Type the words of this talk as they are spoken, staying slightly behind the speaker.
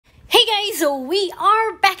So we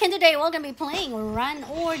are back, and today we're gonna be playing Run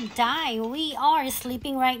or Die. We are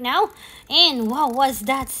sleeping right now, and what was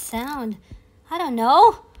that sound? I don't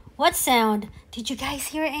know. What sound? Did you guys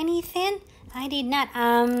hear anything? I did not.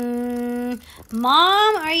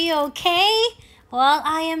 Mom, are you okay? Well,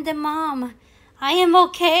 I am the mom. I am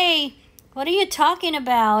okay. What are you talking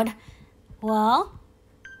about? Well,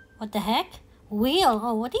 what the heck? Wheel.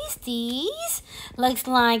 Oh, what is these? Looks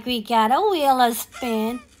like we got a wheel a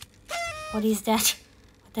spin. What is that?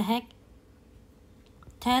 What the heck?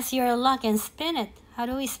 Test your luck and spin it. How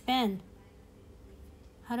do we spin?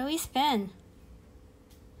 How do we spin?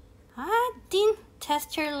 I didn't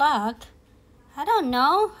test your luck. I don't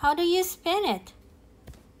know. How do you spin it?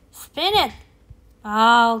 Spin it.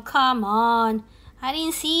 Oh, come on. I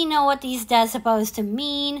didn't know what that's supposed to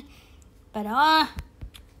mean. But,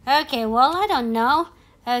 okay, well, I don't know.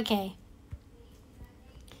 Okay.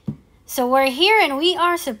 So we're here and we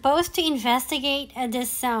are supposed to investigate this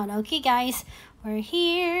sound. Okay, guys, we're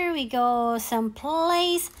here. We go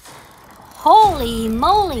someplace. Holy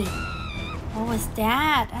moly. What was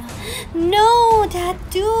that? No, that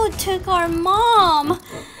dude took our mom.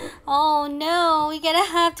 Oh, no. We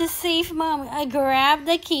gotta have to save mom. I grabbed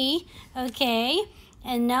the key. Okay.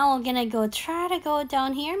 And now we're gonna try to go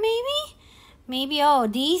down here, maybe? Maybe, oh,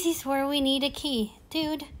 this is where we need a key.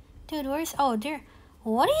 Dude, where's, oh, there.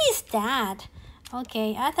 What is that?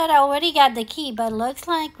 Okay, I thought I already got the key, but looks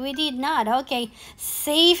like we did not. Okay,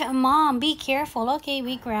 save mom. Be careful. Okay,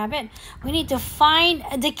 we grab it. We need to find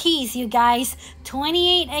the keys, you guys.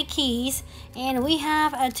 28 keys, and we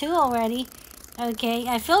have 2 already. Okay,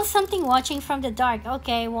 I feel something watching from the dark.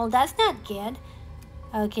 Okay, well, that's not good.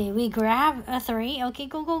 Okay, we grab 3. Okay,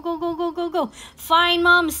 go. Find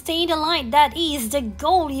mom, stay in the light. That is the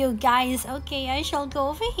goal, you guys. Okay, I shall go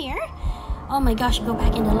over here. Oh my gosh, go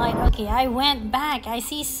back in the light. Okay, I went back. I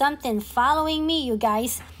see something following me, you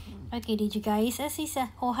guys. Okay, did you guys see?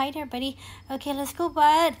 Oh, hi there, buddy. Okay, let's go,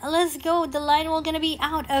 bud. Let's go. The light will gonna be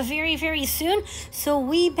out very, very soon. So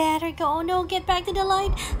we better go. Oh no, get back to the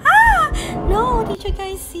light. Ah! No, did you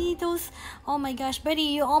guys see those? Oh my gosh, buddy,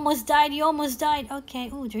 you almost died. Okay,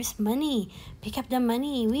 oh, there's money. Pick up the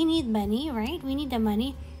money. We need money, right? We need the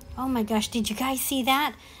money. Oh my gosh, did you guys see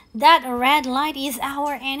that? That red light is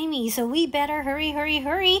our enemy, so we better hurry.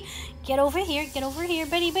 Get over here,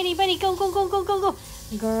 buddy. Go.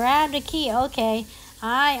 Grab the key. Okay,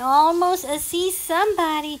 I almost see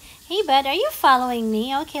somebody. Hey, bud, are you following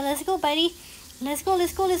me? Okay, let's go, buddy. Let's go.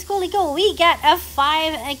 We got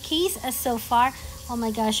 5 keys so far. Oh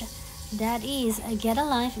my gosh, that is get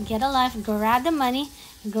alive. Grab the money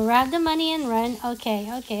and run.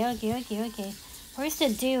 Okay. Where's the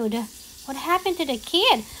dude? What happened to the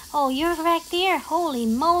kid? Oh, you're back there. Holy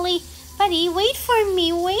moly. Buddy, wait for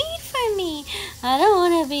me. I don't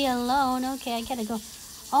want to be alone. Okay, I gotta go.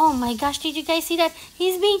 Oh my gosh, did you guys see that?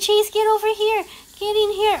 He's being chased. Get over here. Get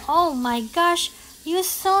in here. Oh my gosh. You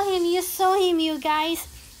saw him, you guys.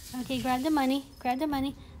 Okay, grab the money.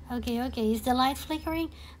 Okay. Is the light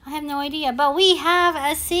flickering? I have no idea. But we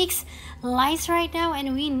have 6 lights right now,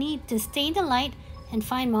 and we need to stay in the light and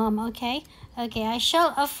find mom, okay? Okay, I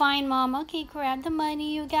shall find mom. Okay, grab the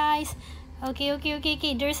money, you guys. Okay.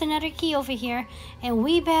 There's another key over here, and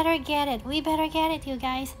we better get it. You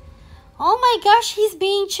guys. Oh my gosh, he's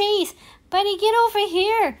being chased. Buddy, get over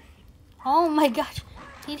here. Oh my gosh.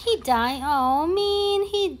 Did he die? Oh, man,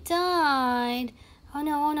 he died. Oh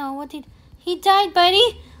no, he died,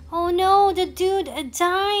 buddy? Oh no, the dude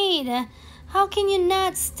died. How can you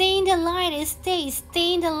not stay in the light? Stay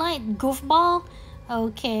in the light, goofball.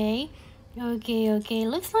 Okay.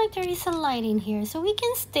 Looks like there is a light in here, so we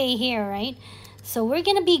can stay here, right? So we're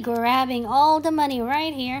gonna be grabbing all the money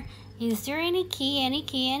right here. Is there any key? Any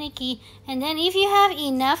key? And then if you have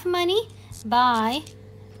enough money, buy.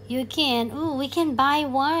 You can. Ooh, we can buy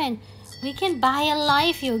 1. We can buy a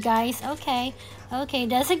life, you guys. Okay,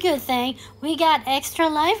 that's a good thing. We got extra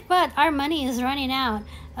life, but our money is running out.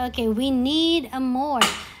 Okay, we need more.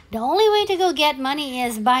 The only way to go get money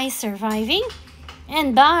is by surviving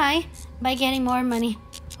and by getting more money.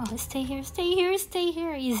 Oh, stay here. Is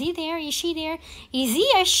he there? Is she there? Is he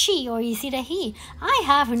a she or is it a he? I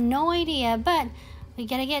have no idea, but we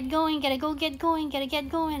gotta get going. Gotta get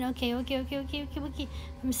going. Okay.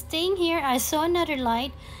 I'm staying here. I saw another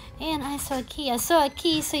light and I saw a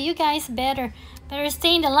key. So you guys better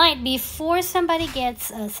stay in the light before somebody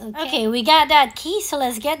gets us. Okay, we got that key, so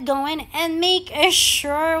let's get going and make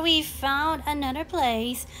sure we found another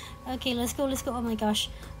place. Okay, let's go. Oh my gosh,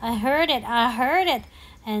 I heard it.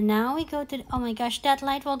 And now we go to, oh my gosh, that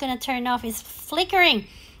light we're gonna turn off is flickering.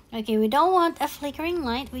 Okay, we don't want a flickering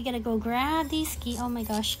light. We gotta go grab this key. Oh my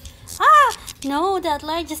gosh. Ah! No, that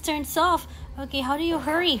light just turns off. Okay, how do you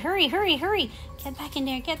hurry? Hurry, hurry, hurry. Get back in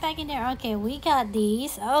there, get back in there. Okay, we got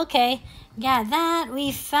these. Okay, got that.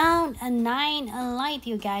 We found a 9 light,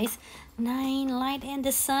 you guys. 9 light and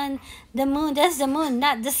the sun. The moon, that's the moon,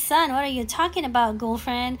 not the sun. What are you talking about,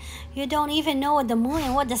 girlfriend? You don't even know what the moon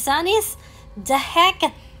and what the sun is? The heck?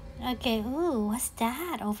 Okay, ooh, what's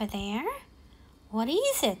that over there? What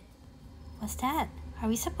is it? What's that? Are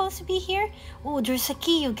we supposed to be here? Oh, there's a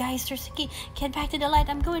key, you guys. There's a key. Get back to the light.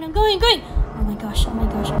 I'm going. Oh my gosh, oh my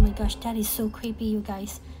gosh, oh my gosh. That is so creepy, you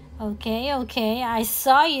guys. Okay, okay. I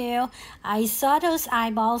saw you. I saw those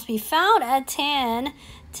eyeballs. We found a 10.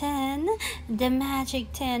 10. The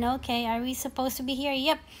magic 10. Okay, are we supposed to be here?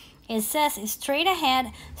 Yep. It says it's straight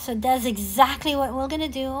ahead. So that's exactly what we're going to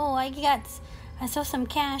do. Oh, I saw some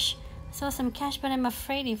cash. I saw some cash, but I'm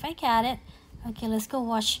afraid if I got it. Okay, let's go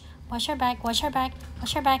watch her back, watch her back,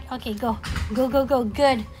 watch her back. Okay, go. Go, go, go.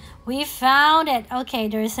 Good. We found it. Okay,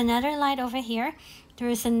 there's another light over here.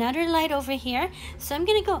 There's another light over here. So I'm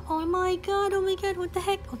gonna go. Oh my god, what the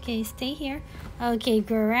heck? Okay, stay here. Okay,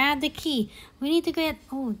 grab the key. We need to get...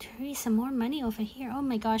 Oh, there is some more money over here. Oh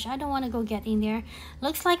my gosh, I don't want to go get in there.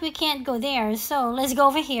 Looks like we can't go there. So let's go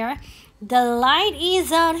over here. The light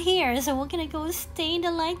is out here. So we're gonna go stay in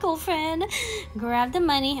the light, girlfriend. Grab the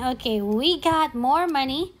money. Okay, we got more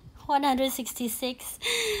money. 166.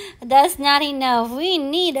 That's not enough. We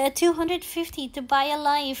need a 250 to buy a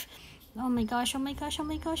life. Oh my gosh, oh my gosh, oh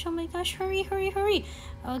my gosh, oh my gosh. Hurry, hurry, hurry.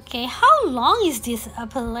 Okay, how long is this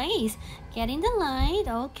place? Get in the light.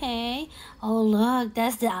 Okay. Oh, look,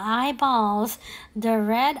 that's the eyeballs. The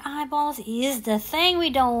red eyeballs is the thing we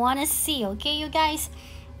don't want to see. Okay, you guys?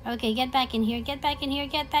 Okay, get back in here, get back in here,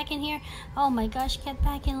 get back in here. Oh my gosh, get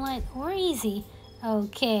back in light. We're easy.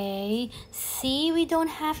 Okay, see, we don't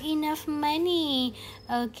have enough money.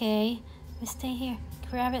 Okay, we stay here.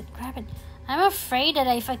 Grab it, grab it. I'm afraid that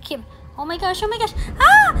if I keep... Oh my gosh, oh my gosh.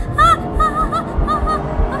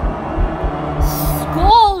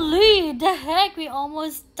 Golly, the heck, we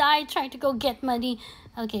almost died trying to go get money.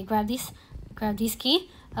 Okay, grab this key.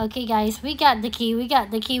 Okay, guys, we got the key, we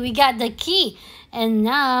got the key, we got the key. And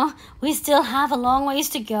now, we still have a long ways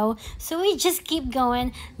to go. So we just keep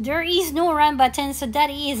going. There is no run button, so that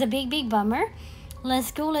is a big bummer.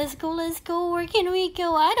 Let's go, let's go, let's go. Where can we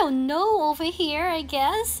go? I don't know. Over here, I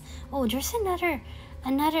guess. Oh, there's another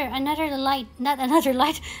light. Not another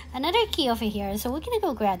light. Another key over here. So we're gonna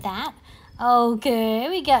go grab that. Okay,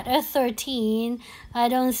 we got a 13. I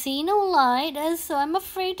don't see no light, so I'm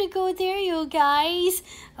afraid to go there, you guys.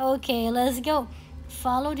 Okay, let's go.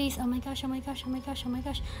 Follow these. Oh my gosh, oh my gosh, oh my gosh, oh my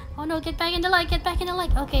gosh. Oh no, get back in the light, get back in the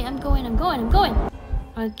light. Okay, I'm going.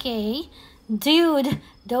 Okay. Dude,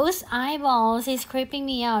 those eyeballs is creeping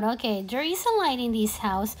me out. Okay, there is a light in this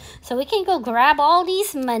house. So we can go grab all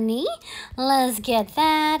these money. Let's get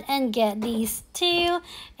that and get these too.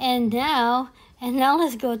 And now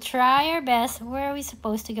let's go try our best. Where are we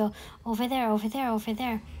supposed to go? Over there, over there, over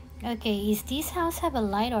there. Okay, is this house have a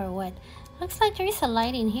light or what? Looks like there is a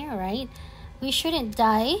light in here, right? We shouldn't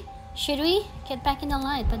die. Should we? Get back in the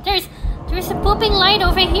light. But there's a pooping light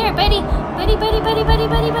over here, buddy. Buddy.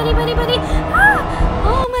 Ah!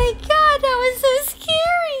 Oh my god, that was so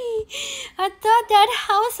scary. I thought that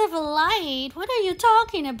house have a light. What are you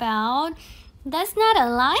talking about? That's not a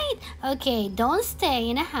light? Okay, don't stay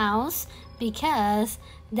in a house because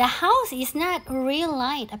the house is not real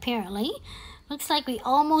light, apparently. Looks like we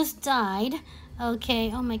almost died.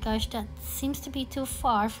 Okay, oh my gosh, that seems to be too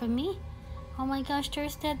far for me. Oh my gosh,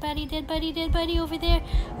 there's dead body over there.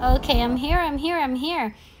 Okay, I'm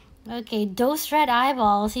here. Okay, those red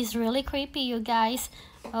eyeballs is really creepy, you guys.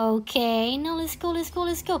 Okay, now let's go.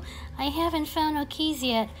 I haven't found no keys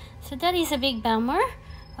yet, so that is a big bummer.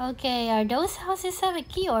 Okay, are those houses have a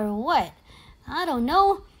key or what? I don't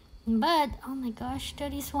know. But, oh my gosh,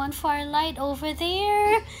 that is one far light over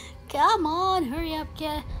there. Come on, hurry up,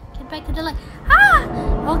 get back to the light. Ah!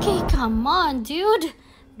 Okay, come on, dude.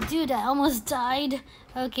 Dude, I almost died.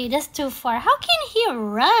 Okay, that's too far. How can he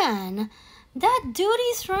run? That dude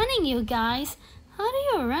is running, you guys. How do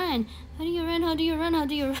you run? How do you run?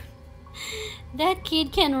 That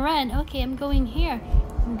kid can run. Okay, I'm going here,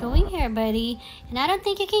 buddy. And I don't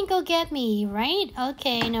think you can go get me, right?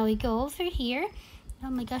 Okay, now we go over here. Oh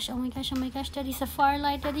my gosh, that is a far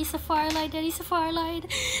light,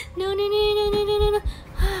 No.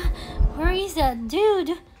 Where is that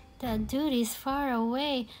dude? That dude is far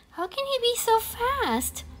away. How can he be so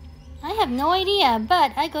fast? I have no idea,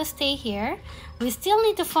 but I go stay here. We still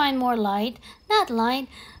need to find more light. Not light,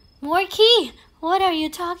 more key. What are you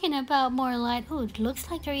talking about, more light? Oh, it looks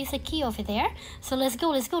like there is a key over there. So let's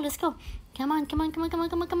go. Come on, come on, come on, come on,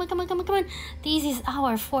 come on, come on, come on, come on, come on. This is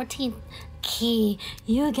our 14th key.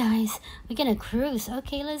 You guys, we're gonna cruise.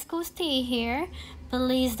 Okay, let's go stay here.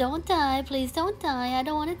 Please don't die. Please don't die. I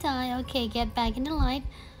don't want to die. Okay, get back in the light.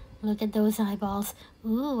 Look at those eyeballs.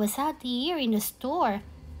 Ooh, what's out here in the store?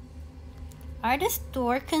 Are the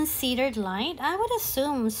store considered light? I would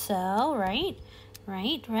assume so, right?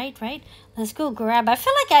 Right. Let's go grab. I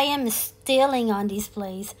feel like I am stealing on this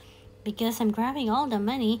place because I'm grabbing all the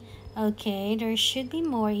money. Okay, there should be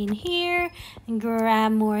more in here.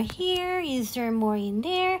 Grab more here. Is there more in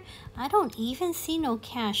there? I don't even see no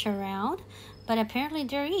cash around, but apparently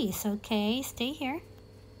there is. Okay, stay here.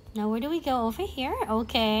 Now where do we go? Over here?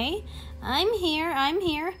 Okay, I'm here.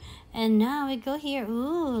 And now we go here.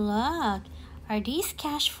 Ooh, look. Are these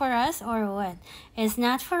cash for us or what? It's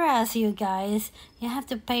not for us, you guys. You have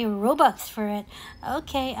to pay Robux for it.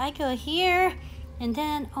 Okay, I go here. And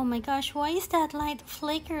then, oh my gosh, why is that light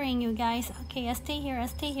flickering, you guys? Okay, I stay here.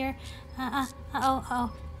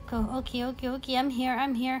 Go. Okay. I'm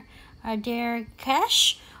here. Are there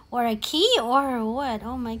cash or a key or what?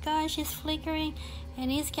 Oh my gosh, it's flickering.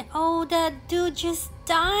 And oh, that dude just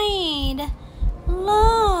died.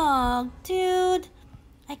 Look, dude.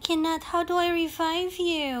 I cannot. How do I revive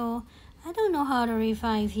you? I don't know how to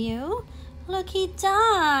revive you. Look, he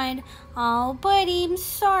died. Oh, buddy, I'm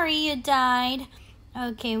sorry you died.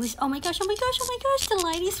 Okay, oh my gosh. The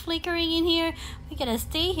light is flickering in here. We gotta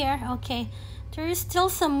stay here. Okay, there is still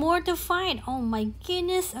some more to find. Oh my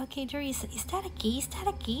goodness. Okay, there is that a key?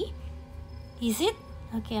 Is it?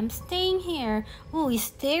 Okay, I'm staying here. Oh,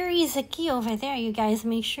 there is a key over there, you guys.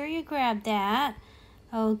 Make sure you grab that.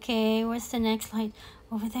 Okay, where's the next light?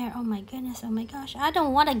 Over there. Oh my goodness. Oh my gosh. I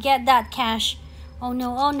don't want to get that cash. Oh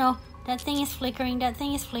no. That thing is flickering.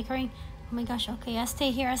 Oh my gosh. Okay, I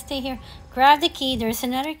stay here. Grab the key. There's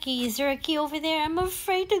another key. Is there a key over there? I'm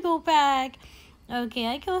afraid to go back. Okay,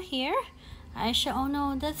 I go here. Oh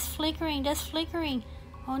no, that's flickering.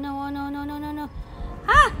 Oh no.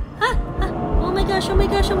 Ah! Oh my gosh. Stay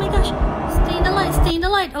in the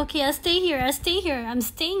light. Okay, I stay here. I'm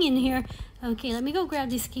staying in here. Okay, let me go grab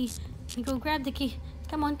this key. Let me go grab the key.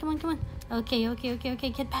 Come on. Okay.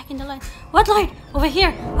 Get back in the light. What light? Over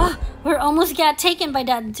here. Ah, we're almost got taken by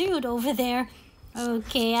that dude over there.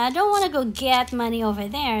 Okay, I don't want to go get money over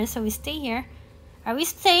there, so we stay here. Are we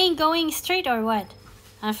going straight or what?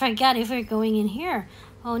 I forgot if we're going in here.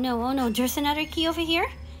 Oh no. There's another key over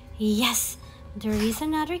here. Yes, there is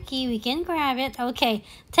another key. We can grab it. Okay,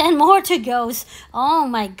 10 more to go. Oh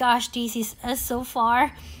my gosh, this is so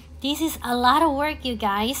far. This is a lot of work, you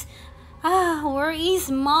guys. Where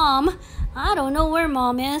is mom? I don't know where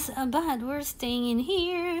mom is, but we're staying in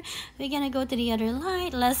here. We're gonna go to the other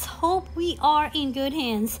light. Let's hope we are in good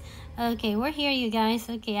hands. Okay, we're here, you guys.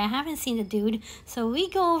 Okay, I haven't seen the dude, so we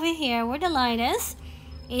go over here where the light is.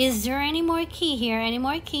 Is there any more key here? Any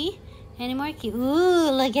more key?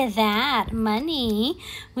 Ooh, look at that. Money.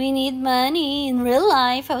 We need money in real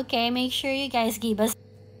life. Okay, make sure you guys give us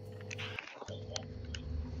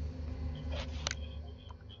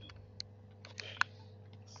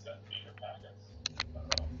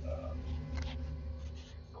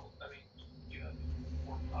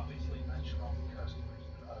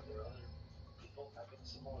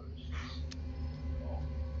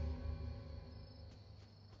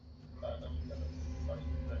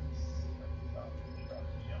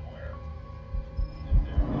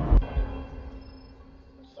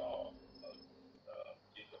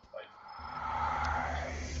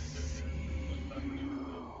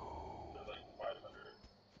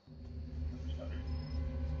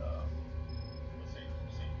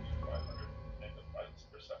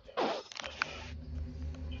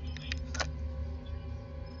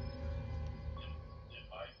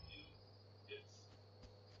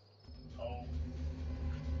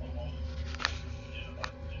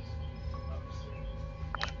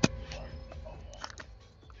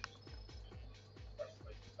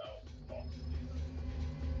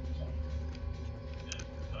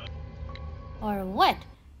or what?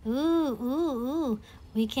 Ooh.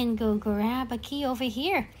 We can go grab a key over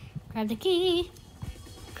here. Grab the key.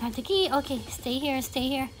 Okay, stay here. We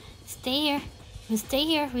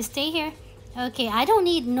stay here. Okay, I don't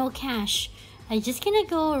need no cash. I'm just gonna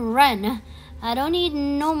go run. I don't need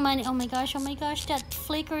no money. Oh my gosh, that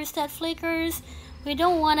flickers. We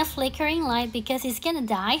don't want a flickering light because it's gonna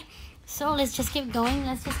die. So let's just keep going.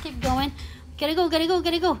 Gotta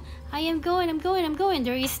go. I am going.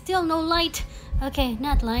 There is still no light. Okay,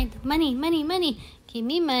 not light. Money. Give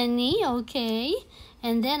me money, okay.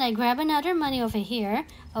 And then I grab another money over here.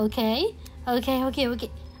 Okay.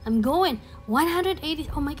 I'm going. 180.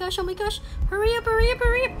 Oh my gosh, oh my gosh. Hurry up, hurry up,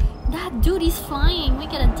 hurry up. That dude is flying. We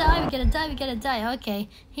gotta die, we gotta die, we gotta die. Okay,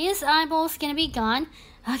 his eyeball's gonna be gone.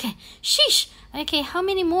 Okay, sheesh. Okay, how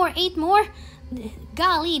many more? 8 more?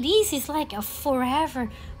 Golly, this is like a forever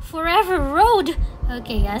road.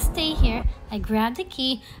 Okay, I stay here. I grab the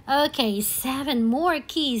key. Okay, 7 more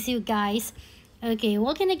keys, you guys. Okay,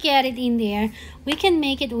 we're gonna get it in there. We can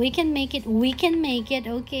make it, we can make it, we can make it.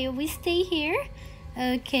 Okay, we stay here.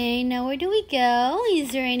 Okay, now where do we go?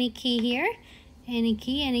 Is there any key here? Any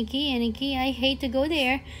key, any key, any key? I hate to go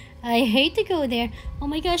there. I hate to go there. Oh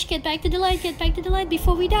my gosh, get back to the light, get back to the light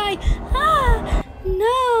before we die. Ah,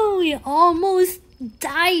 no, we almost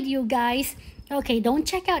died, you guys. Okay, don't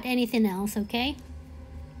check out anything else, okay?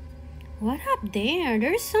 What up there?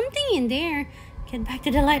 There's something in there. Get back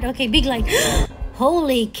to the light. Okay, big light.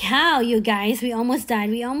 Holy cow, you guys. We almost died.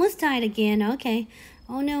 We almost died again. Okay.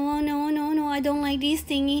 Oh no, oh no, oh no, oh no. I don't like this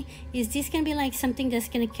thingy. Is this gonna be like something that's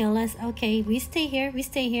gonna kill us? Okay, we stay here. We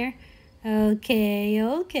stay here. Okay,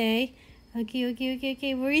 okay. Okay, okay, okay,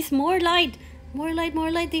 okay. Where is more light? More light,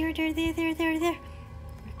 more light. There, there, there, there, there, there.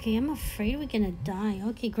 Okay, I'm afraid we're gonna die.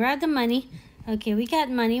 Okay, grab the money. Okay, we got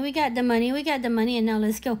money. We got the money. We got the money. And now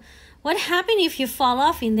let's go. What happened if you fall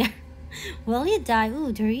off in there? Will you die?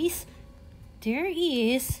 Ooh, there is.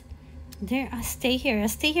 There, I'll stay here. I'll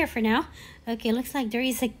stay here for now. Okay, looks like there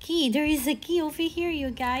is a key. There is a key over here,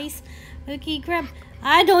 you guys. Okay, grab.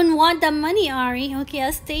 I don't want the money, Ari. Okay,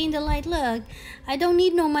 I'll stay in the light. Look, I don't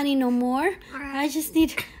need no money no more. Right. I just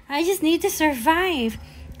need to survive.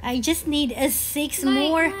 I just need a 6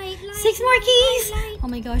 more keys. Oh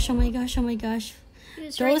my gosh, oh my gosh, oh my gosh.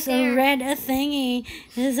 Those right red thingy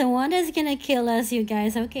is the one that's gonna kill us, you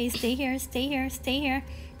guys. Okay, stay here, stay here, stay here.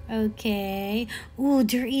 Okay. Ooh,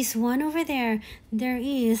 there is one over there. There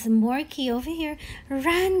is more key over here.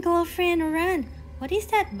 Run, girlfriend, run. What is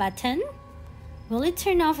that button? Will it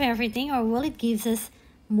turn off everything or will it give us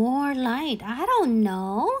more light? I don't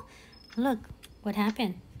know. Look, what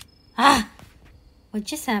happened? Ah! What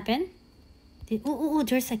just happened? Ooh,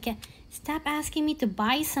 there's a cat. Stop asking me to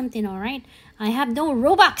buy something, alright? I have no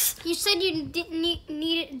Robux. You said you didn't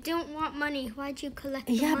need it, don't want money. Why'd you collect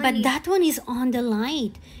the money? But that one is on the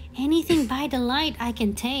light. Anything by the light I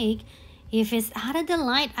can take. If it's out of the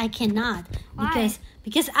light, I cannot. Why?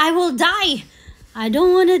 Because I will die. I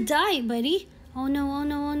don't want to die, buddy. Oh no, oh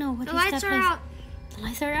no, oh no. What the is lights that are place? out. The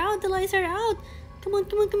lights are out, the lights are out. Come on,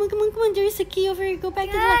 come on, come on, come on, come on. There's a key over here. Go back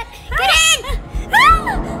to the light. Get in!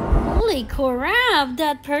 Ah! Holy crap,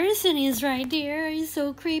 that person is right there. He's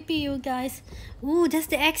so creepy, you guys. Ooh, that's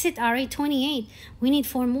the exit, Ari, 28. We need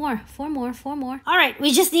 4 more. 4 more, 4 more. All right,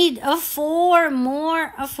 we just need 4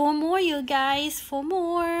 more. 4 more, you guys. 4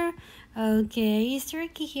 more. Okay, is there a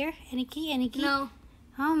key here? Any key? Any key? No.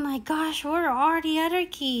 Oh my gosh, where are the other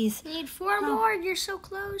keys? You need 4 more. You're so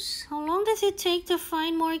close. How long does it take to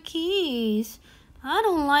find more keys? I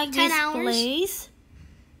don't like 10 this hours. place.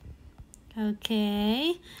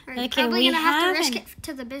 Okay. We're Okay, probably we gonna have to risk haven't. it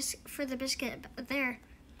to the for the biscuit there.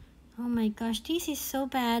 Oh my gosh, this is so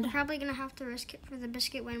bad. We're probably gonna have to risk it for the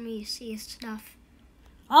biscuit when we see stuff.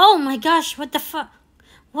 Oh my gosh, what the fuck?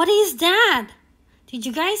 What is that? Did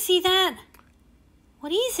you guys see that?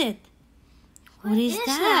 What is it? What is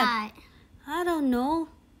that? I don't know.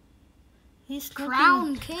 It's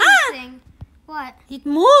Crown looking... king thing. What? It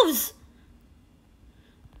moves.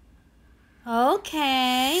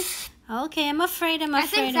 Okay. Okay, I'm afraid. I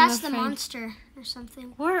think that's the monster or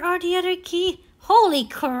something. Where are the other keys? Holy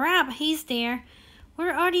crap, he's there.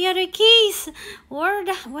 Where are the other keys?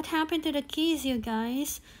 What happened to the keys, you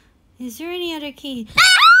guys? Is there any other key?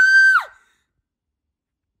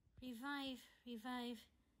 Revive, revive,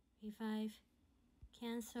 revive.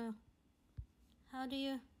 Cancel. How do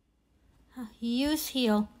you... use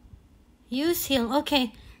heal. Use heal.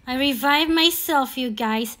 Okay, I revive myself, you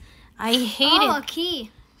guys. I hate it. Oh, a key.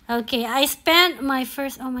 Okay, I spent my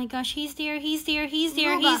first... Oh my gosh, he's there, he's there, he's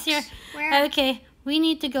there, ROBLOX. he's there. Where? Okay, we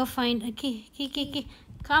need to go find a key. Key.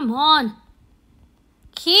 Come on.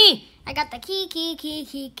 Key. I got the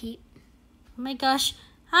key. Oh my gosh.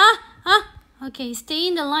 Okay, stay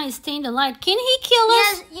in the light, stay in the light. Can he kill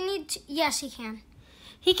us? Yes, you need to... Yes, he can.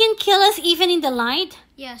 He can kill us even in the light?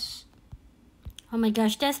 Yes. Oh my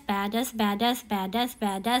gosh, that's bad, that's bad, that's bad, that's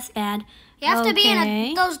bad, that's bad. You have to be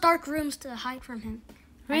in those dark rooms to hide from him.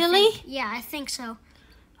 Really? I think so.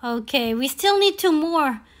 Okay, we still need 2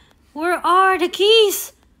 more. Where are the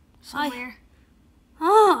keys? Somewhere.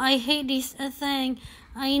 I hate this thing.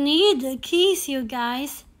 I need the keys, you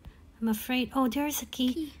guys. I'm afraid. Oh, there's a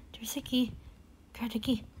key. There's a key. Grab the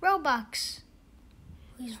key. ROBLOX.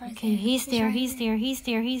 He's right Okay, there. he's there. right He's there. He's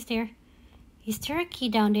there. He's there. Is there a key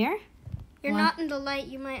down there? You're What? not in the light.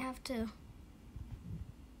 You might have to.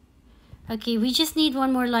 Okay, we just need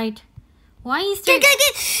one more light. Why is there... Get!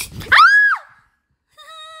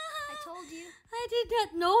 I told you. I did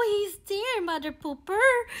not know he's there, mother pooper.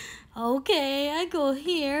 Okay, I go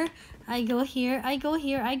here. I go here. I go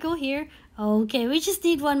here. I go here. Okay, we just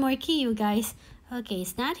need one more key, you guys. Okay,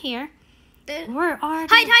 it's not here. Where are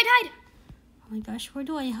they? Hide! Oh my gosh, where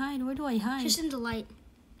do I hide? Where do I hide? Just in the light.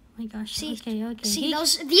 Oh my gosh. See, Okay. See,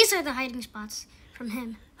 these are the hiding spots from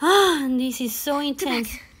him. Ah, this is so Get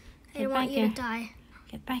intense. back. I Get don't want back you here. to die.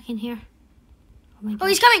 Get back in here. Oh my Oh, gosh.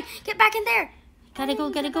 he's coming! Get back in there! Gotta go.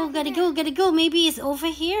 Get Gotta go. Maybe it's over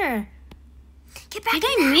here. back Did in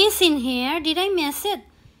I there! miss in here? Did I miss it?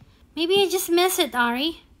 Maybe I just missed it,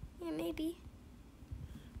 Ari. Yeah, maybe.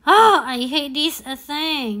 Oh, I hate this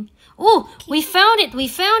thing. Oh, we found it. We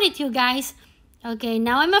found it, you guys. Okay,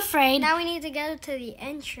 now I'm afraid. Now we need to go to the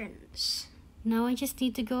entrance. Now I just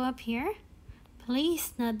need to go up here.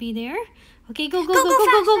 Please not be there. Okay, go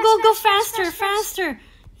faster.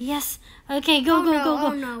 Yes. Okay, go.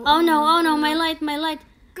 Oh no. Oh no, my light.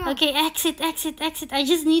 Go. Okay, exit. I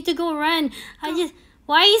just need to go run.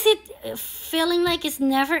 Why is it feeling like it's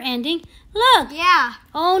never ending? Look. Yeah.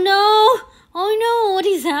 Oh no, what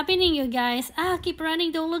is happening, you guys? Keep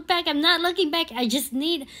running, don't look back. I'm not looking back. I just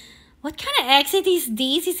need... What kind of exit is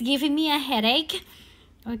this? It's giving me a headache.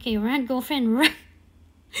 Okay, run, girlfriend, run.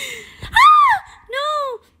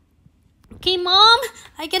 No. Okay, Mom,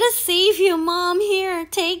 I gotta save you, Mom. Here,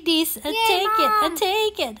 take this. Yay, Take Mom.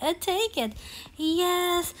 Take it.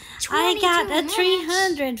 Yes, I got a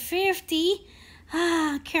 22 350.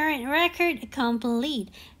 Current record complete.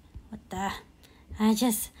 What the... I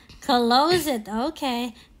just close it.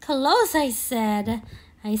 Okay. Close, I said.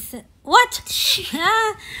 What?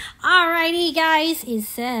 Alrighty, guys. It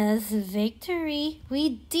says victory. We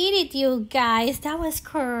did it, you guys. That was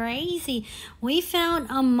crazy. We found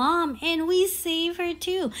a mom and we saved her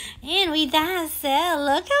too. And with that said,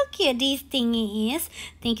 look how cute this thingy is.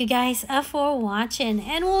 Thank you guys for watching.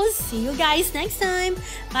 And we'll see you guys next time.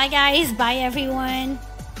 Bye, guys. Bye, everyone.